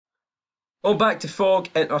Oh, back to Fog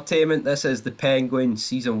Entertainment. This is The Penguin,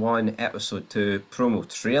 Season 1, Episode 2,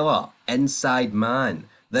 promo trailer, Inside Man.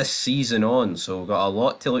 This season on, so we've got a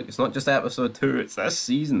lot to look. It's not just Episode 2, it's this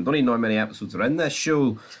season. Don't even know how many episodes are in this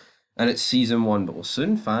show. And it's Season 1, but we'll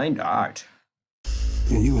soon find out.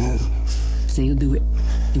 And you have. Say you'll do it.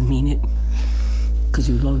 You mean it. Because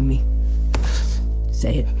you love me.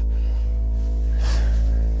 Say it.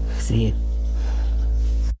 Say it.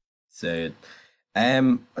 Say it. I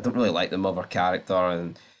don't really like the mother character,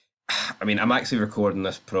 and I mean, I'm actually recording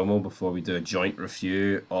this promo before we do a joint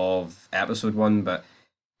review of episode 1, but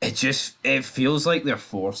it feels like they're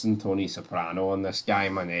forcing Tony Soprano on this guy,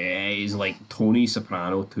 man. He's like Tony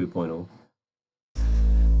Soprano 2.0.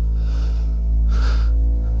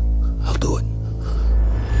 I'll do it.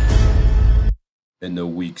 In the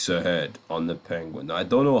weeks ahead on the Penguin. Now, I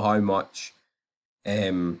don't know how much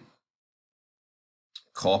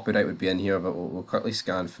copyright would be in here, but we'll quickly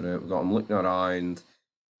scan through it. We've got him looking around.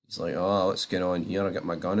 He's like, oh, what's going on here? I'll get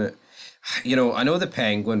my gun out. You know, I know the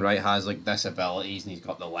Penguin, right, has like disabilities and he's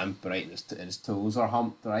got the limp, right, and his toes are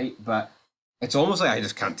humped, right, but it's almost like I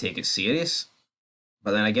just can't take it serious.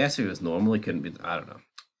 But then I guess if he was normal, he couldn't be, I don't know.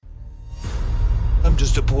 I'm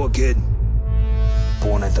just a poor kid.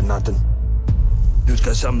 Born into nothing. Who's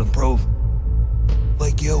got something to prove.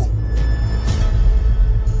 Like you.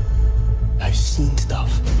 I've seen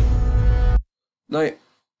stuff. Now,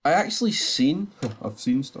 I've seen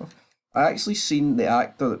stuff. I actually seen the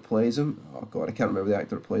actor that plays him. Oh god, I can't remember the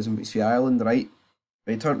actor that plays him, but he's from Ireland, right?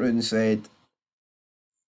 But he turned around and said,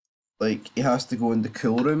 like, he has to go into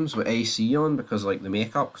cool rooms with AC on because, like, the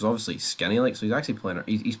makeup, because obviously he's skinny, like, so he's actually playing,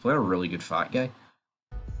 he's playing a really good fat guy.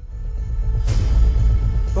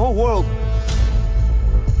 The whole world,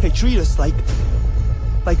 they treat us like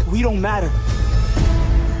we don't matter.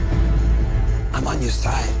 I'm on your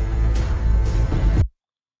side.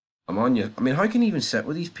 I'm on you. I mean, how can you even sit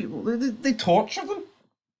with these people? They torture them.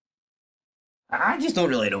 I just don't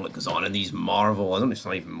really know what goes on in these Marvel. I don't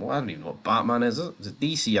even know what Batman is. Is it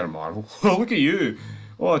DC or Marvel? Oh, look at you.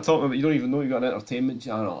 Oh, I'm talking about you don't even know you got an entertainment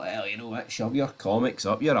channel. Well, you know what? Shove your comics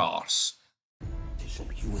up your arse. There's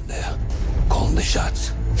you in there, calling the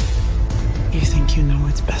shots. You think you know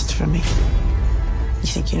what's best for me? You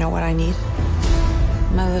think you know what I need?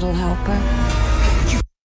 My little helper?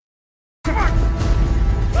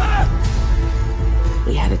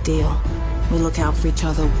 We had a deal. We look out for each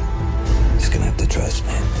other. Just gonna have to trust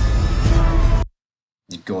me.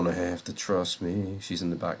 You're gonna have to trust me. She's in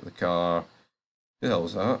the back of the car. Who the hell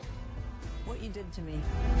was that? What you did to me.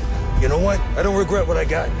 You know what? I don't regret what I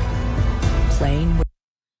got. Playing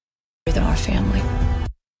with our family.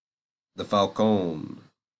 The Falcon.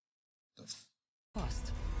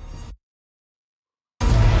 Lost.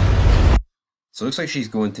 So it looks like she's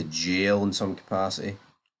going to jail in some capacity.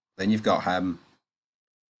 Then you've got him.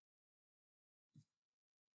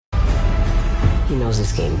 He knows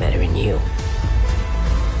this game better than you.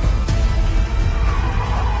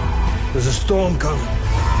 There's a storm coming.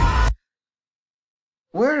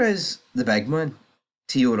 Where is the big man?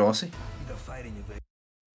 Tio Rossi? You got fight in you, baby.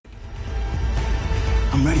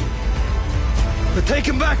 I'm ready. We're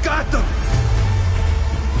taking back Gotham!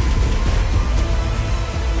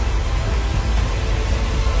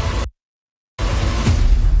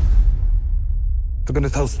 They're gonna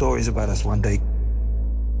tell stories about us one day.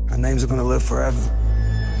 Our names are gonna live forever.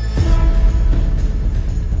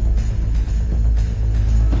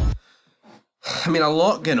 I mean, a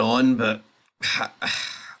lot going on, but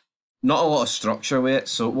not a lot of structure with it.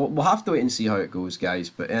 So we'll have to wait and see how it goes, guys.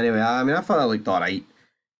 But anyway, I mean, I thought it looked alright.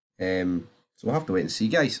 So we'll have to wait and see,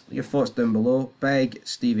 guys. Your thoughts down below. Big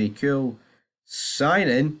Stevie Cool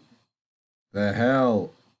signing the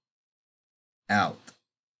hell out.